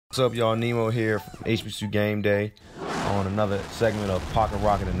What's up, y'all? Nemo here from HBCU Gameday on another segment of Pocket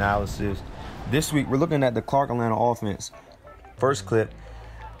Rocket Analysis. This week, we're looking at the Clark Atlanta offense. First clip,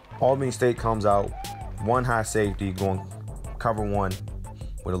 Albany State comes out, one high safety going cover one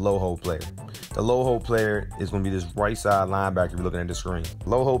with a low hole player. The low hole player is going to be this right side linebacker you're looking at the screen.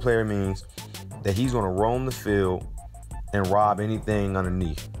 Low hole player means that he's going to roam the field and rob anything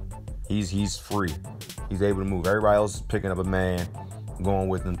underneath. He's free. He's able to move. Everybody else is picking up a man, going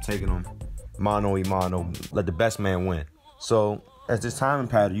with them, taking them mano a mano, let the best man win. So as this timing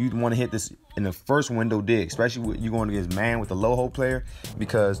pattern, you want to hit this in the first window dig, especially when you're going against man with the low hole player,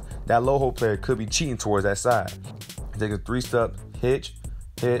 because that low hole player could be cheating towards that side. Take a 3-step hitch,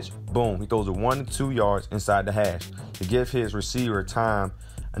 boom. He throws it 1 to 2 yards inside the hash to give his receiver time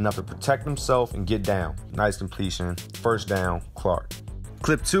enough to protect himself and get down. Nice completion. First down, Clark.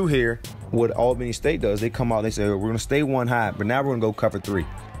 Clip 2 here, what Albany State does, they come out, they say, we're going to stay one high, but now we're going to go cover 3.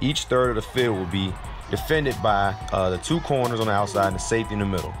 Each third of the field will be defended by the 2 corners on the outside and the safety in the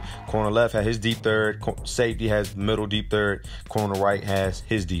middle. Corner left has his deep third, safety has middle deep third, corner right has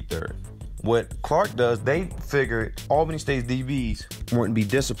his deep third. What Clark does, they figured Albany State's DBs wouldn't be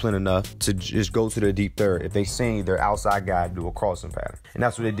disciplined enough to just go to their deep third if they seen their outside guy do a crossing pattern. And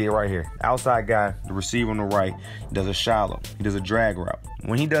that's what they did right here. Outside guy, the receiver on the right, does a shallow. He does a drag route.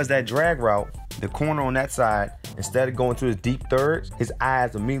 When he does that drag route, the corner on that side, instead of going to his deep thirds, his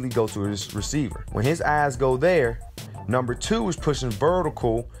eyes immediately go to his receiver. When his eyes go there, number 2 is pushing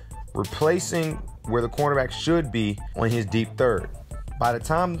vertical, replacing where the cornerback should be on his deep third. By the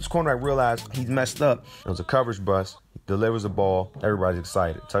time this cornerback realized he's messed up, it was a coverage bust. He delivers the ball. Everybody's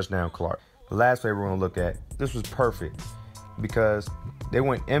excited. Touchdown, Clark. The last play we're going to look at, this was perfect because they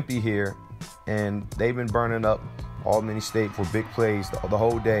went empty here, and they've been burning up Albany State for big plays the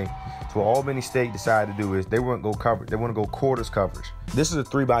whole day. So what Albany State decided to do is they wouldn't go cover. They want to go quarters coverage. This is a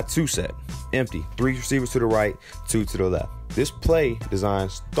 3x2 set. Empty. 3 receivers to the right, 2 to the left. This play design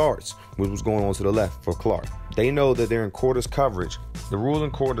starts with what's going on to the left for Clark. They know that they're in quarters coverage. The rule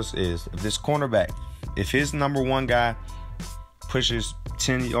in quarters is if this cornerback, if his number 1 guy pushes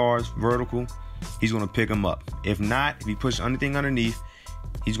 10 yards vertical, he's going to pick him up. If not, if he pushes anything underneath,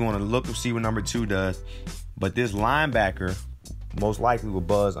 he's going to look and see what number 2 does. But this linebacker most likely will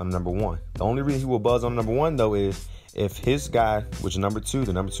buzz on number 1. The only reason he will buzz on number 1, though, is if his guy, which is number 2,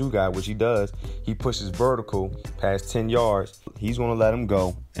 the number 2 guy, which he does, he pushes vertical past 10 yards, he's going to let him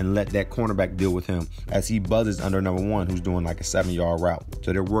go and let that cornerback deal with him as he buzzes under number 1, who's doing like a 7-yard route.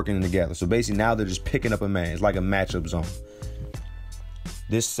 So they're working together. So basically now they're just picking up a man. It's like a matchup zone.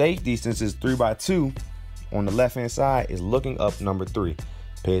 This safety, since it's 3x2 on the left-hand side, is looking up number 3.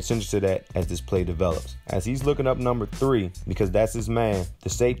 Pay attention to that as this play develops. As he's looking up number 3, because that's his man, the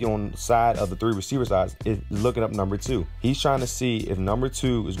safety on the side of the 3 receiver sides is looking up number 2. He's trying to see if number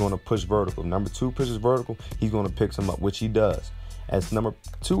 2 is going to push vertical. If number 2 pushes vertical, he's going to pick him up, which he does. As number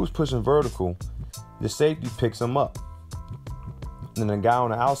 2 is pushing vertical, the safety picks him up. And then the guy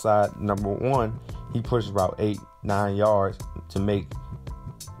on the outside, number 1, he pushes about 8-9 yards to make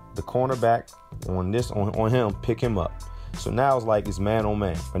the cornerback on him pick him up. So now it's like it's man on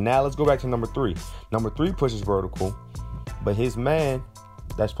man. But now let's go back to number 3. Number 3 pushes vertical, but his man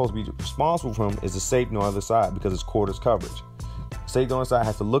that's supposed to be responsible for him is the safety on the other side because it's quarters coverage. Safety on the side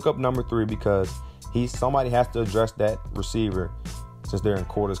has to look up number 3 because somebody has to address that receiver since they're in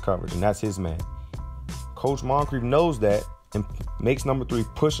quarters coverage, and that's his man. Coach Moncrief knows that and makes number 3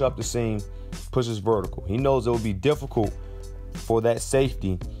 push up the seam, pushes vertical. He knows it will be difficult for that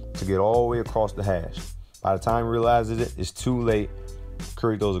safety to get all the way across the hash. By the time he realizes it, it's too late.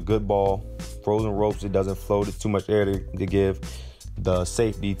 Curry throws a good ball. Frozen ropes, it doesn't float. It's too much air to give the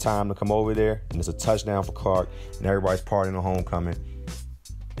safety time to come over there. And it's a touchdown for Clark. And everybody's partying on homecoming.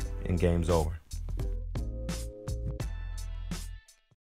 And game's over.